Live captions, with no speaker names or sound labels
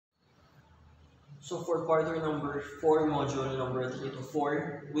So for quarter number 4, module number 3 to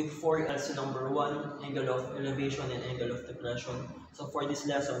 4, week 4, LC number 1, angle of elevation and angle of depression. So for this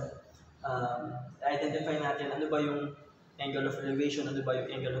lesson, identify natin ano ba yung angle of elevation, ano ba yung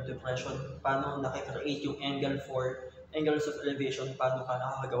angle of depression, paano nakikreate yung angle for angles of elevation, paano ka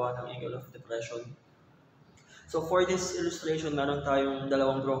nakakagawa ng angle of depression. So for this illustration, meron tayong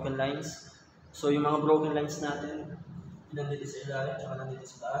dalawang broken lines. So yung mga broken lines natin, nandito sa ilalim, tsaka nandito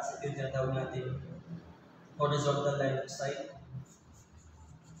sa taas. Ito yung tinatawag natin horizontal line of sight.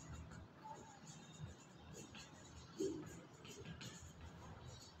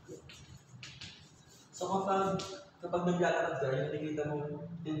 So kapag naglalakad ka, yung nakikita mo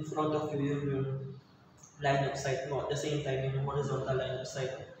in front of you yung line of sight mo. At the same time, yung horizontal line of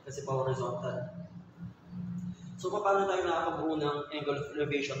sight kasi pa horizontal. So paano tayo nakakabuo ng angle of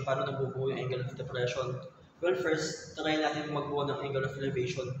elevation? Paano nabubuo yung angle of depression? Well, first, try natin magbuo ng angle of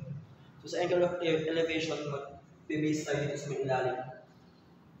elevation. So sa angle of elevation, mag-base tayo dito sa may ilalim.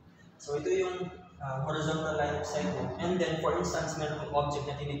 So ito yung horizontal line of sight mo. And then, for instance, meron kang object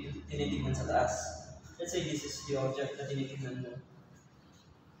na tinitignan sa taas. Let's say this is the object na tinitignan mo.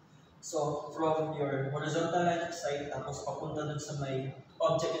 So, from your horizontal line of sight, tapos papunta dun sa may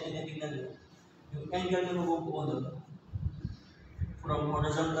object na tinitignan mo, yung angle na mabubuo dun, from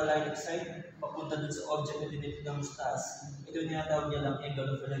horizontal line of sight, papunta dun sa object na tinitignan mo sa taas, ito yung tinatawag niya lang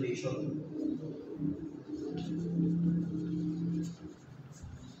angle of elevation.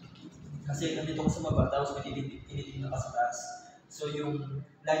 Kasi nandito ka sa baba, tapos may tinitignan ka sa taas. So yung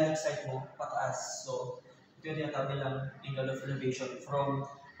line of sight mo, pataas. So ito yung tinatawag niya lang angle of elevation. From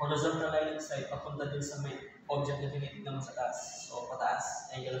horizontal line of sight, papunta dun sa may object na tinitignan mo sa taas. So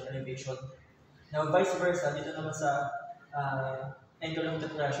pataas, angle of elevation. Now vice versa, dito naman sa angle of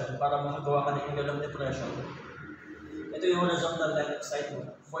depression, para makagawa ka ng angle of depression. Ito yung horizontal line of sight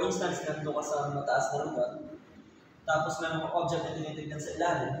mo. For instance, nandito ka sa mataas na lugar, tapos may mga object na tinitignan sa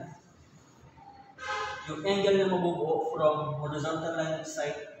ilalim. Yung angle na mabubuo from horizontal line of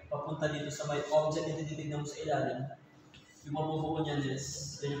sight papunta dito sa may object na tinitignan mo sa ilalim, yung mabubuo niyan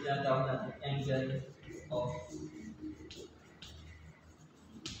is, yun yung tinatawag natin, angle of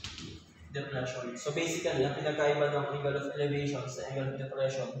depression. So basically, ang pinagkaiba ng angle of elevation sa angle of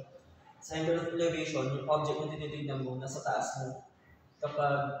depression, sa angle of elevation, yung object na tinitignan mo nasa taas mo.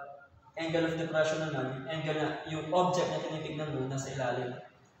 Kapag angle of depression naman, yung object na tinitignan mo nasa ilalim.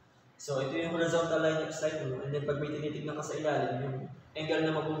 So ito yung horizontal line of sight mo, and then pag may tinitignan ka sa ilalim, yung angle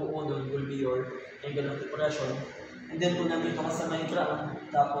na mabubuo doon will be your angle of depression. And then kung nandito ka sa may ground,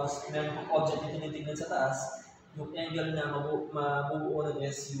 tapos meron kang object na tinitignan sa taas, yung angle na mabubuo nun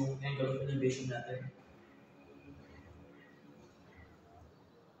is yung angle of elevation natin.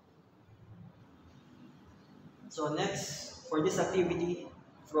 So next, for this activity,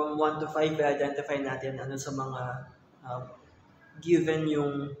 from 1 to 5, identify natin ano sa mga given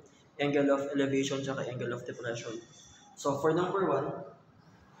yung angle of elevation tsaka angle of depression. So for number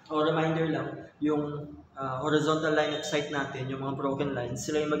 1, reminder lang, yung horizontal line of sight natin, yung mga broken lines,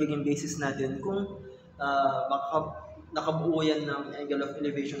 sila yung magiging basis natin kung nakabuo yan ng angle of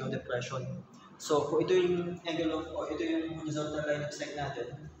elevation o depression. So kung ito yung ito yung horizontal line of sight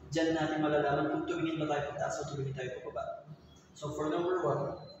natin, dyan natin malalaman kung tumingin ba tayo pataas o tumingin tayo pababa. So for number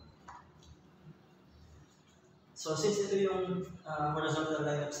 1, so since ito yung horizontal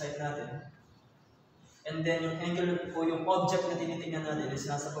line of sight natin, and then yung angle o yung object na tinitingnan natin is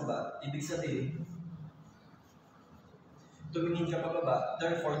nasa baba, ibig sabihin, tumingin ka pababa,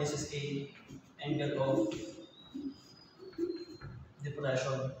 therefore this is a angle of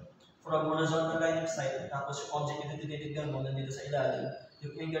depression. From horizontal line of sight, tapos yung object na tinitignan mo nandito sa ilalim,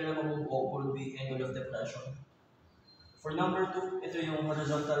 yung angle na mabubuo will be angle of depression. For number 2, ito yung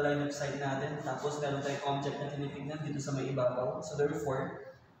horizontal line of sight natin, tapos meron tayong object na tinitignan dito sa may ibabaw. So therefore,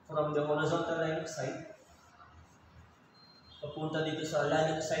 from the horizontal line of sight, papunta dito sa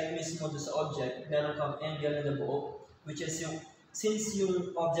line of sight mismo doon sa object, meron kang angle na nabuo, which is yung, since yung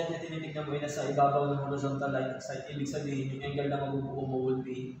object na tinitignan mo ay nasa ibabaw ng horizontal line of sight, ibig sabihin yung angle na mabubuo mo will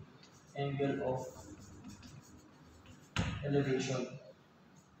be angle of elevation.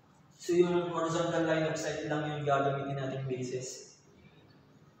 So yung horizontal line of sight lang yung gagamitin nating basis.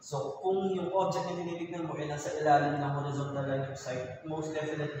 So kung yung object na tinitignan mo ay nasa ilalim ng horizontal line of sight, most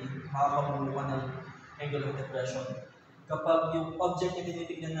definitely makakabuo ka ng angle of depression. Kapag yung object na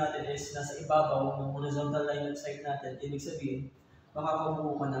tinitignan natin is nasa ibabaw ng horizontal line of sight natin, ibig sabihin,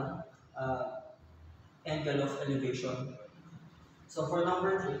 makakabuo ka ng angle of elevation. So for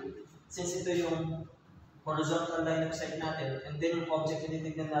number 3, since ito yung horizontal line of sight natin, and then yung object na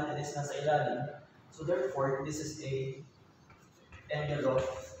tinitignan natin is nasa ilalim, so therefore, this is a angle of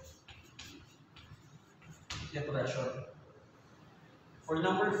depression. For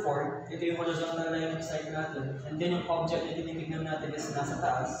number 4, ito yung horizontal line of sight natin, and then yung object na tinitignan natin is nasa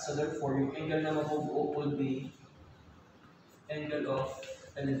taas, so therefore yung angle na mabubuo will be angle of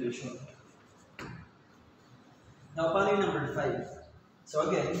elevation. Now, paano yung number 5?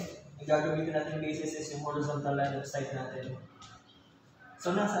 So again, ang gagamitin natin basis is yung horizontal line of sight natin.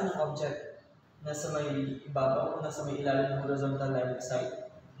 So nasaan yung object? Nasa may ibabaw o nasa may ilalim ng horizontal line of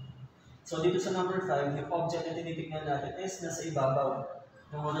sight. So dito sa number 5, yung object na tinitignan natin is nasa ibabaw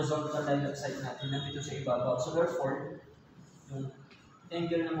ng horizontal line of sight natin, nandito sa ibabaw. So therefore, yung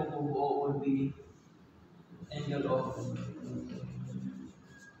angle na mabubuo will be angle of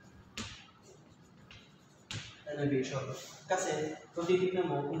elevation. Kasi, kung titignan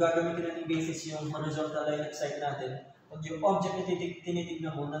mo, kung gagamitin natin basis yung horizontal line of sight natin, pag yung object na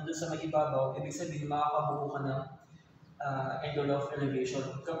tinitignan mo nandun sa may ibabaw, ibig sabihin makakabuo ka ng angle of elevation.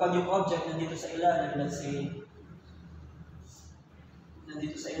 Kapag yung object nandito sa ilalim, let's say,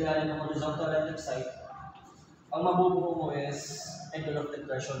 nandito sa ilalim ng horizontal line of sight, ang mabubuo mo is angle of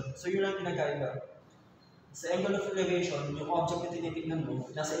depression. So yun lang pinagkaiba. Sa angle of elevation, yung object na tinitignan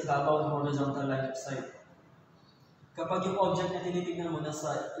mo, nasa ibabaw ng horizontal line of sight. Kapag yung object na tinitignan mo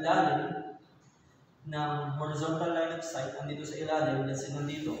nasa ilalim ng horizontal line of sight, nandito sa ilalim, let's say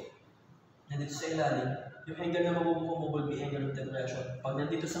nandito sa ilalim, yung angle na mabubuo mo will be angle of depression. Pag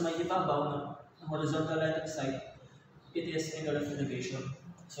nandito sa may ibabaw ng horizontal line of sight, it is angle of elevation.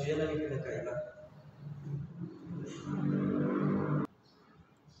 So yan lang yung pinagkaiba.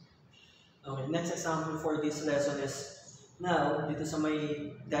 Okay, next example for this lesson is, now, dito sa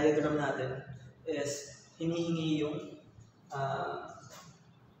may diagram natin, is hinihingi yung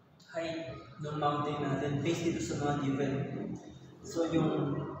height ng mountain natin based dito sa mga given. So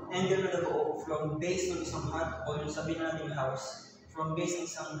yung angle na nabuo from base ng isang hut o yung sabihin natin house, from base ng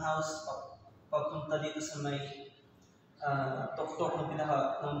isang house papunta dito sa may tuktok ng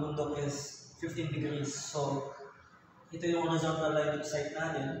pinaka ng bundok is 15 degrees. So ito yung horizontal line of sight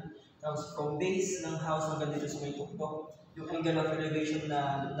natin. Tapos from base ng house hanggang dito sa may tuktok, yung angle of elevation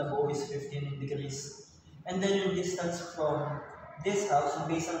na nabuo is 15 degrees. And then yung distance from this house, yung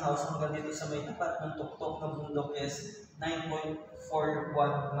base ng house hanggang dito sa may tapat ng tuktok ng bundok is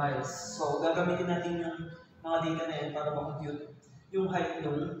 9.41 miles. So gagamitin natin yung mga data na yan para ma-compute yung height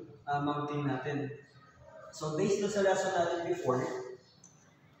ng mountain natin. So based sa lesson natin before,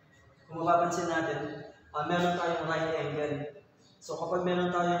 kung mapapansin natin, meron tayong right angle. So kapag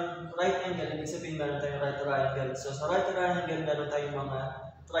meron tayong right angle, ibig sabihin meron tayong right triangle. So sa right triangle, meron tayong mga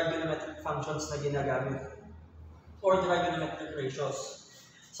trigonometric functions na ginagamit or trigonometric ratios.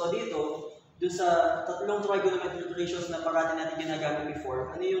 So dito, doon sa tatlong trigonometric ratios na parati natin ginagamit before,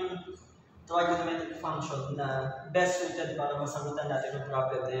 ano yung trigonometric function na best suited para masagutan natin yung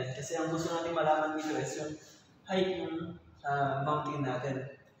problem na yan? Kasi ang gusto natin malaman dito is yung height ng mountain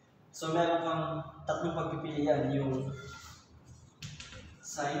natin. So meron kang tatlong pagpipilian, yung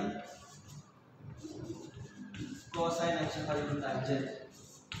sine, cosine, at saka yung tangent.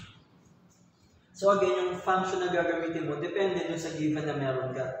 So again, yung function na gagamitin mo, depende dun sa given na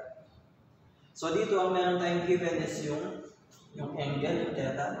meron ka. So dito, ang meron tayong given is yung angle, yung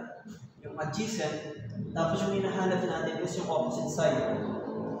theta, yung adjacent, tapos yung hinahanap natin is yung opposite side.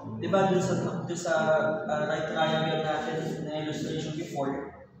 Diba dun sa right triangle natin na illustration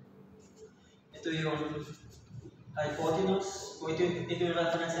before, ito yung hypotenuse, ito yung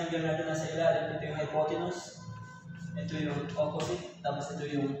reference angle natin nasa ilalim, ito yung hypotenuse, ito yung opposite, tapos ito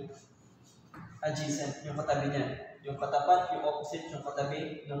yung adjacent, yung katabi niya. Yung katapat, yung opposite, yung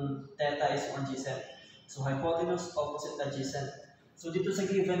katabi, yung theta is yung adjacent. So hypotenuse, opposite, adjacent. So dito sa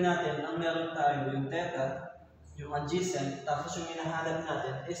given natin, ang meron tayo yung theta, yung adjacent, tapos yung hinahanap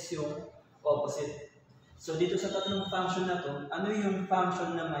natin is yung opposite. So dito sa tatlong function na to, ano yung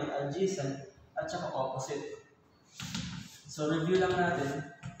function na may adjacent at saka opposite? So review lang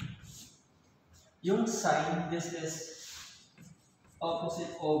natin. Yung sine, this is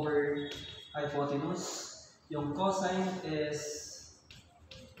opposite over hypotenuse. Yung cosine is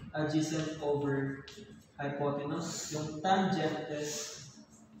adjacent over hypotenuse. Yung tangent is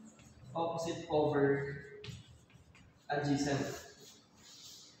opposite over adjacent.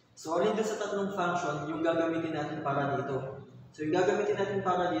 So alin sa tatlong function yung gagamitin natin para dito? So yung gagamitin natin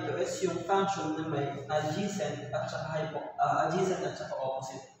para dito is yung function na may adjacent at saka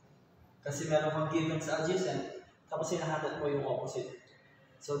opposite. Kasi meron kang given sa adjacent, tapos hinahanap mo yung opposite.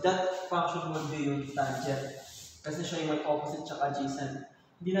 So that function would be yung tangent. Kasi siya yung may opposite at adjacent.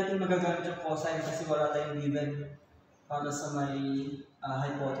 Hindi natin magagamit yung cosine kasi wala tayong given para sa may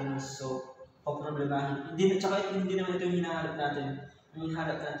hypotenuse. So, hindi naman ito yung hinahanap natin. Ang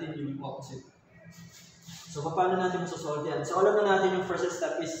hinahanap natin yung opposite. So, paano natin masosolve yan? So, alam na natin yung first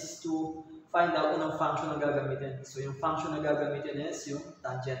step is to find out anong function na gagamitin. So, yung function na gagamitin is yung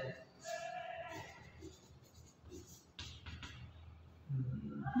tangent.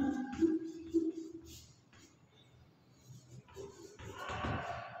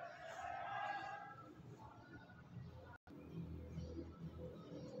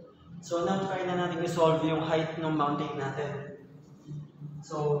 So, now try na natin i-solve yung height ng mountain natin.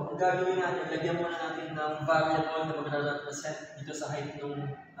 So, ang gagawin natin, lagyan muna natin ng variable na magre-represent dito sa height ng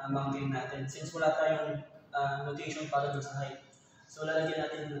mountain natin. Since wala tayong notation para dito sa height. So, lalagyan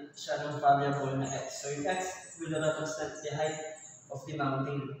natin siya ng variable na x. So, yung x will represent the height of the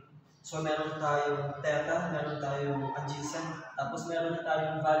mountain. So, meron tayong theta, meron tayong adjacent, tapos meron na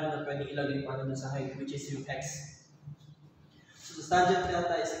tayong value na pwedeng ilagay para dito sa height, which is yung x. So, tangent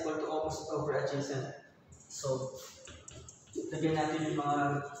theta is equal to opposite over adjacent. So, lagyan natin yung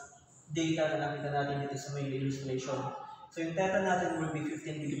mga data na nakita natin dito sa may illustration. So, yung theta natin will be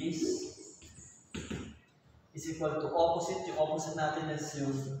 15 degrees is equal to opposite. Yung opposite natin is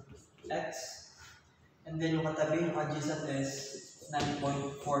yung x. And then yung katabi, yung adjacent is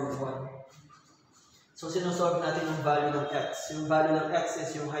 9.41. So, sinusolve natin yung value ng x. Yung value ng x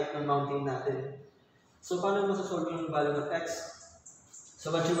is yung height ng mountain natin. So, paano mo sasolve yung value ng x? So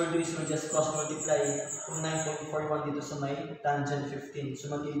what you will do is you will just cross multiply yung 9.41 dito sa may tangent 15.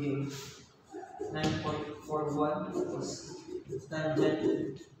 So magiging 9.41 plus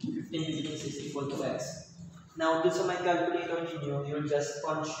tangent 15 degrees is equal to x. Now, dun sa may calculator ninyo, you'll just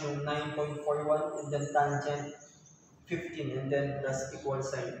punch yung 9.41 and then tangent 15 and then plus equal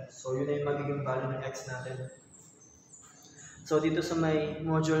sign. So yun na yung magiging value ng x natin. So dito sa may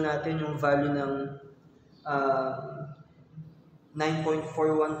module natin, yung value ng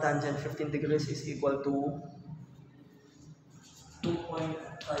 9.41 tangent 15 degrees is equal to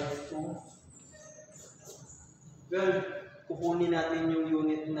 2.52. Well, kukunin natin yung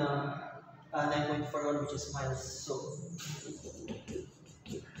unit na 9.41 which is miles. So,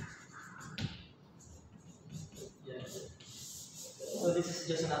 yes. So this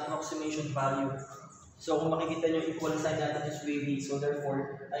is just an approximation value. So kung makikita nyo, equal sign natin is wavy. So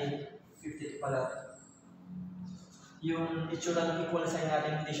therefore, ay 52 pala. Yung itsura ng equal sign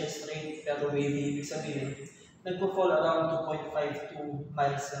natin hindi siya straight pero wavy, ibig sabihin nagpo-fall around 2.52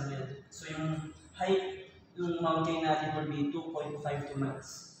 miles lang yan. So yung height ng mountain natin will be 2.52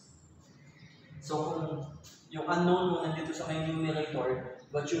 miles. So kung yung unknown mo nandito sa may numerator,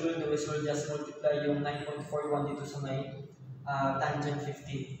 what you will do is you will just multiply yung 9.41 dito sa may tangent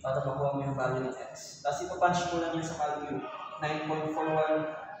 15 para makuha mo yung value ng x. Tapos ipapunch mo lang yan sa calculate.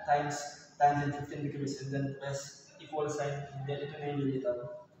 9.41 times tangent 15 degrees and then press equal sign, and then ito na yung lilitaw.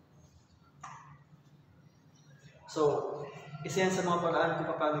 So, isa yan sa mga paraan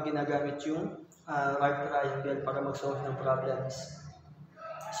kung paano ginagamit yung right triangle para mag-solve ng problems.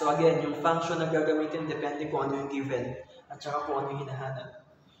 So again, yung function na gagamitin depende kung ano yung given at saka kung ano yung hinahanap.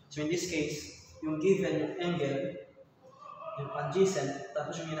 So in this case, yung given, yung angle, yung adjacent,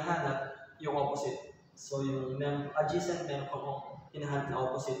 tapos yung hinahanap, yung opposite. So yung adjacent, meron kung hinahanap na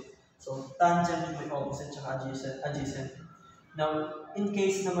opposite. So, tangent yung may opposite tsaka adjacent. Now, in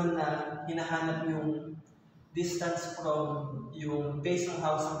case naman na hinahanap yung distance from yung base ng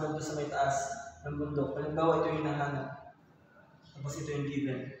house hanggang doon sa may taas ng bundok, halimbawa ito yung hinahanap, tapos ito yung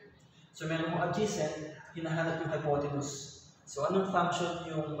given. So, meron mong adjacent, hinahanap yung hypotenuse. So, anong function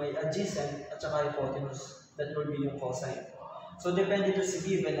yung may adjacent at saka hypotenuse? That will be yung cosine. So, depende doon sa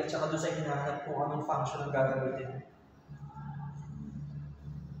given at saka doon sa hinahanap kung anong function ang gagamitin.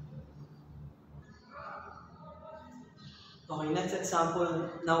 Okay, next example,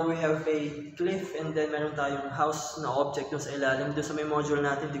 now we have a cliff and then meron tayong house na object doon sa ilalim. Doon sa may module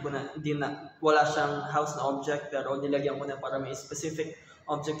natin, wala siyang house na object pero nilagyan ko na para may specific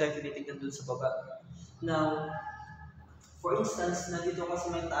object tayo tinitignan doon sa baba. Now, for instance, nandito ka sa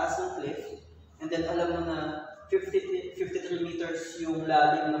may taas ng cliff and then alam mo na 53 meters yung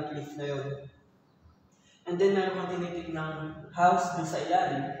lalim ng cliff na yun. And then meron kang tinitignan house doon sa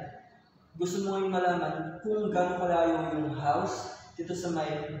ilalim. Gusto mo ngayon malaman kung gaano kalayo yung house dito sa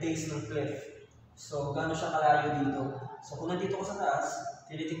may base ng cliff. So, gaano siya kalayo dito. So, kung nandito ka sa taas,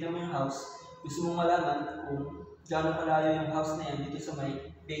 tinitignan mo yung house, gusto mo malaman kung gaano kalayo yung house na yan dito sa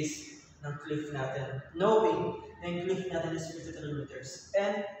may base ng cliff natin. Knowing na yung cliff natin is 53 meters.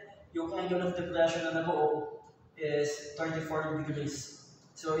 And yung angle of depression na nabuo is 34 degrees.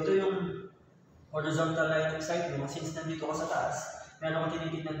 So, ito yung horizontal line of sight mo. Since nandito ka sa taas, meron kang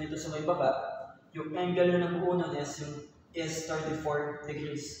tinitignan dito sa may baba, yung angle na nabuo nun is 34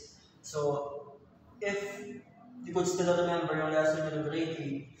 degrees. So, if you could still remember yung lesson nyo ng grade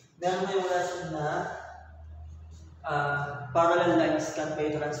 8, meron kayong lesson na parallel lines cut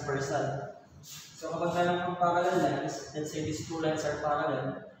by transversal. So kapag meron kang parallel lines, let's say these two lines are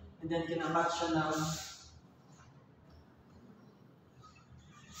parallel, and then kinamatch siya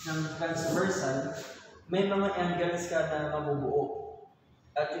ng transversal, may mga angles ka na mabubuo.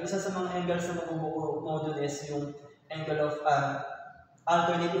 At yung isa sa mga angles na mabubuo mo dun is yung angle of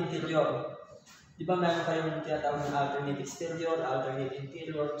alternate interior. Di ba meron kayong tinatawag ng alternate exterior, alternate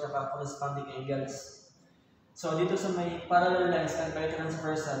interior, tsaka corresponding angles. So dito sa may parallel lines cut by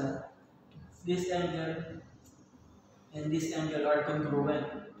transversal, this angle and this angle are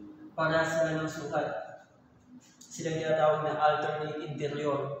congruent. Para sila ng sukat. Sila tinatawag na alternate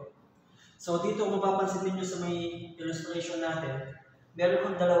interior. So dito kung mapapansin niyo sa may illustration natin, meron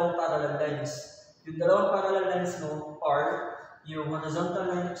kang dalawang parallel lines. Yung dalawang parallel lines mo are yung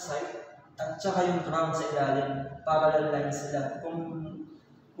horizontal line of sight at saka yung ground sa ilalim. Parallel lines sila.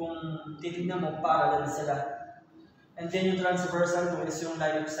 Kung titignan mo, parallel sila. And then yung transversal mo is yung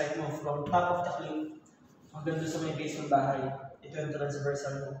line of sight mo from top of the cliff hanggang doon sa may base ng bahay. Ito yung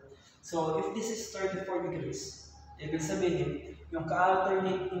transversal mo. So if this is 34 degrees, ibig sabihin, yung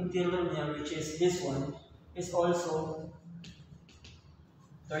ka-alternate interior niya, which is this one, is also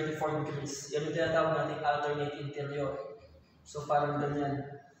 34 degrees. Yan yung tinatawag natin alternate interior. So parang ganyan.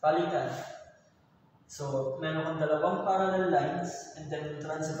 Palitan. So meron kang dalawang parallel lines, and then yung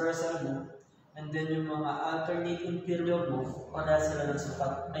transversal mo, and then yung mga alternate interior mo, para sila ng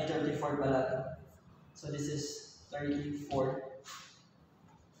sukat, ay 34 pala. So this is 34.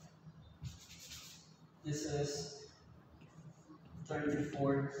 This is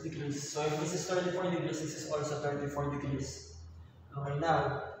 34 degrees. So if this is 34 degrees, this is also 34 degrees. Okay,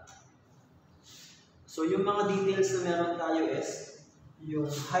 now, so yung mga details na meron tayo is, yung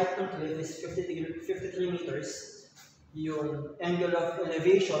height ng cliff is 53 meters. Yung angle of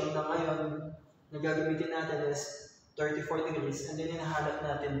elevation na ngayon na gagamitin natin is 34 degrees. And then hinahanap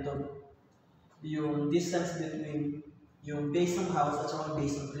natin to yung distance between yung base ng house at saka yung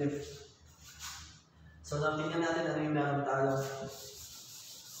base ng cliff. So, tingnan natin ano yung meron tayo.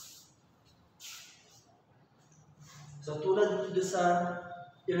 So, tulad doon sa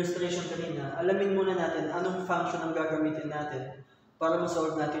illustration kanina, alamin muna natin anong function ang gagamitin natin para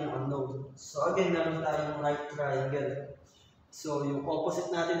ma-solve natin yung unknown. So, again, meron tayong right triangle. So, yung opposite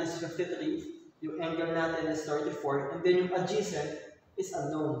natin is 53, yung angle natin is 34, and then yung adjacent is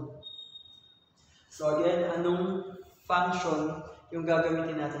unknown. So, again, anong function yung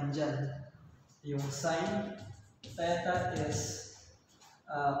gagamitin natin dyan? Yung sine theta is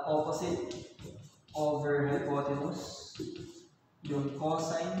opposite over hypotenuse. Yung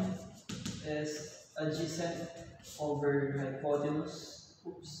cosine is adjacent over hypotenuse.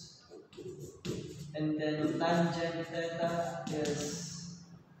 Oops. And then yung tangent theta is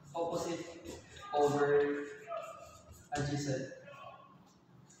opposite over adjacent.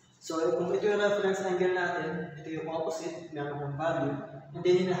 So kung ito yung reference angle natin, ito yung opposite, meron kong value, and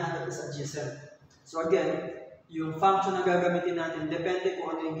then hinahanap is adjacent. So again, yung function na gagamitin natin, depende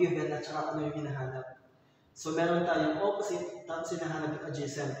kung ano yung given at saka ano yung hinahanap. So meron tayong opposite, tapos hinahanap yung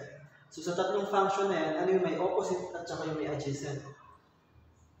adjacent. So sa tatlong function na yan, ano yung may opposite at saka yung may adjacent.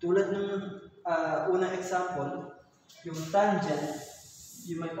 Tulad ng unang example, yung tangent,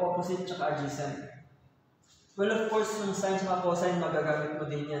 yung may opposite at saka adjacent. Well, of course, yung sine at cosine, magagamit mo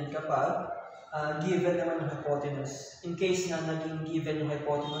din yan kapag given naman yung hypotenuse. In case na naging given yung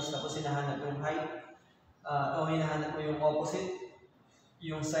hypotenuse, tapos hinahanap mo yung height, o hinahanap mo yung opposite,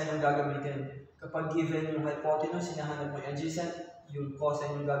 yung sine ang gagamitin. Kapag given yung hypotenuse, hinahanap mo yung adjacent, yung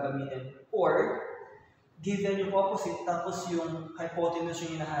cosine yung gagamitin. Or, given yung opposite, tapos yung hypotenuse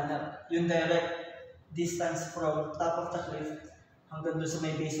yung hinahanap, yung direct distance from top of the cliff hanggang doon sa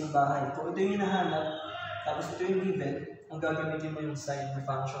may base ng bahay. Kung ito yung hinahanap, tapos ito yung given, ang gagamitin mo yung sine na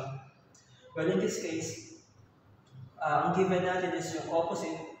function. Well, in this case, ang given natin is yung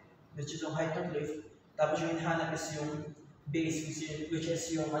opposite, which is yung height ng cliff, tapos yung hinahanap is yung base, which is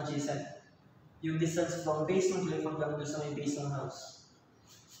yung adjacent. Yung distance from base ng cliff hanggang doon sa may base ng house.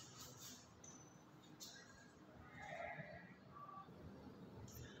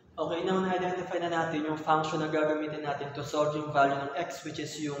 Okay, now na-identify na natin yung function na gagamitin natin to solve yung value ng x, which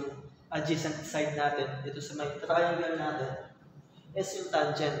is yung adjacent side natin, dito sa may triangle natin, is yung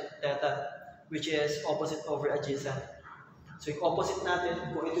tangent theta, which is opposite over adjacent. So yung opposite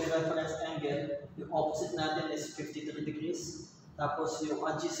natin, kung ito yung reference angle, yung opposite natin is 53 degrees. Tapos yung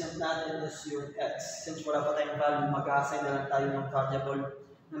adjacent natin is yung x. Since wala pa tayong value, mag-assign na lang tayo ng variable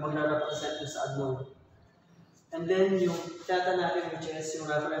na magre-represent sa unknown. And then yung theta natin, which is yung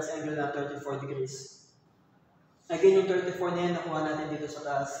reference angle na 34 degrees. Again, yung 34 na yan, nakuha natin dito sa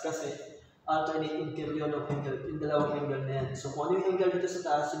taas kasi alternate interior of angle, yung dalawang angle na yan. So kung ano yung angle dito sa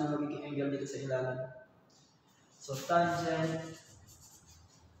taas, yun yung magiging angle dito sa ilalim. So tangent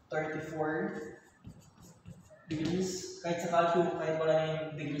 34 degrees, kahit sa calculus, kahit wala na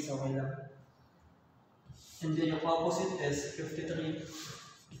yung degrees, okay lang. And then yung opposite is 53.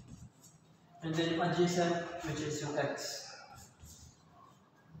 And then yung adjacent, which is yung x.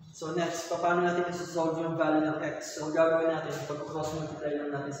 So next, paano natin isi-solve yung value ng x? So gagawin natin, pag-cross multiply lang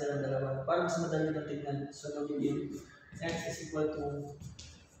natin silang dalawa para mas madali na tignan. So magiging x is equal to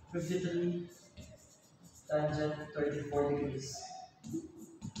 53 tangent 34 degrees.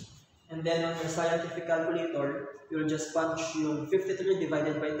 And then on your scientific calculator, you'll just punch yung 53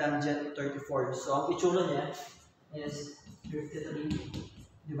 divided by tangent 34. So ang itsura niya is 53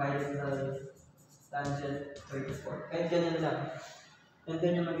 divided by tangent 34. Kahit ganyan lang. And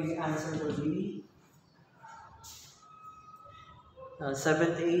then yung magiging answer will be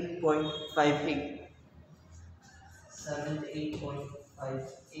 78.58.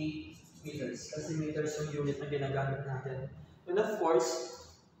 78.58 meters. Kasi meters yung unit na ginagamit natin. And of course,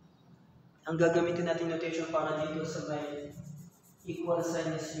 ang gagamitin natin notation para dito sa may equal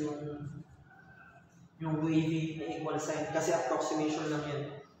sign is yung wavy na equal sign. Kasi approximation lang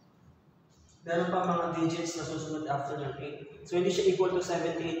yan. Meron pa mga digits na susunod after ng 8. So, hindi siya equal to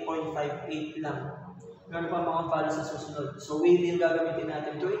 78.58 lang. Meron pa mga values na susunod. So, wavy yung gagamitin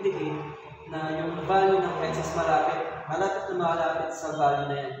natin to indicate na yung value ng x is malapit. Malapit na malapit sa value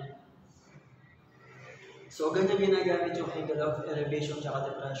na yan. So, ganyan ginagamit yung angle of elevation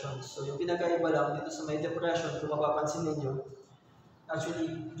at depression. So, yung pinagkaiba lang dito sa may depression, kung mapapansin ninyo,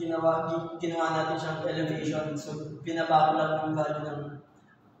 actually, ginawa natin siyang elevation. So, binaba ko lang yung value ng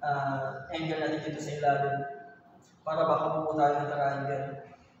angle natin dito sa ilalim para baka buo tayo ng triangle.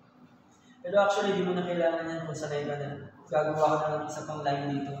 Pero actually, di mo na kailangan yan kung sanay ka na. Gagawa ka na ng isa pang line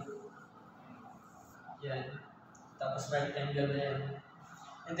dito. Yan. Tapos right angle na yan.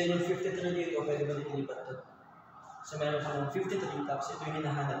 And then yung 53 dito, pwede ba nilipat to? So meron ka ng 53, tapos ito yung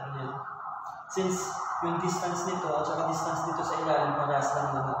hinahanap niya. Since yung distance nito at saka distance dito sa ilalim, parehas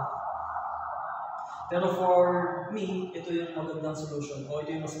lang naman. Pero for me, ito yung magandang solution o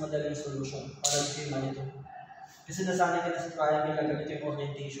ito yung mas madaling solution para dito yung ito. Kasi nasanay ka na sa triangle na ganito yung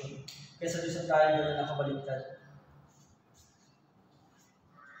orientation kaysa doon sa triangle na nakabaliktad.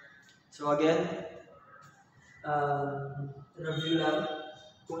 So again, review lang.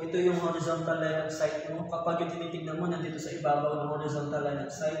 Kung ito yung horizontal line of sight mo, kapag yung tinitignan mo nandito sa ibabaw ng horizontal line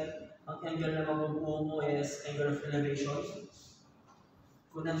of sight, ang angle na mabubuo mo is angle of elevation.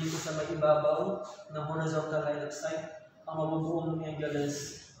 Kung nandito sa may ibabaw ng horizontal line of sight, ang mabubuo mong angle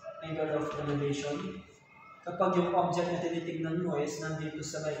is angle of elevation. Kapag yung object na tinitignan mo is nandito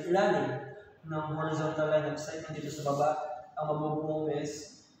sa may ilalim ng horizontal line of sight, nandito sa baba, ang mabubuo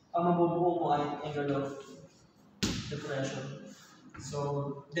mo ay angle of depression. So,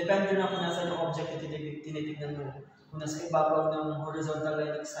 depende na kung nasa yung object na tinitignan mo. Kung nasa ibabaw ng horizontal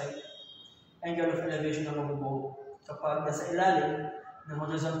line of sight, angle of elevation ang mabubuo. Kapag nasa ilalim ng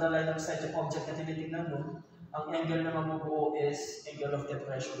horizontal line of sight yung object na tinitignan mo, ang angle na mabubuo is angle of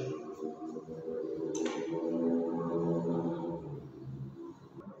depression.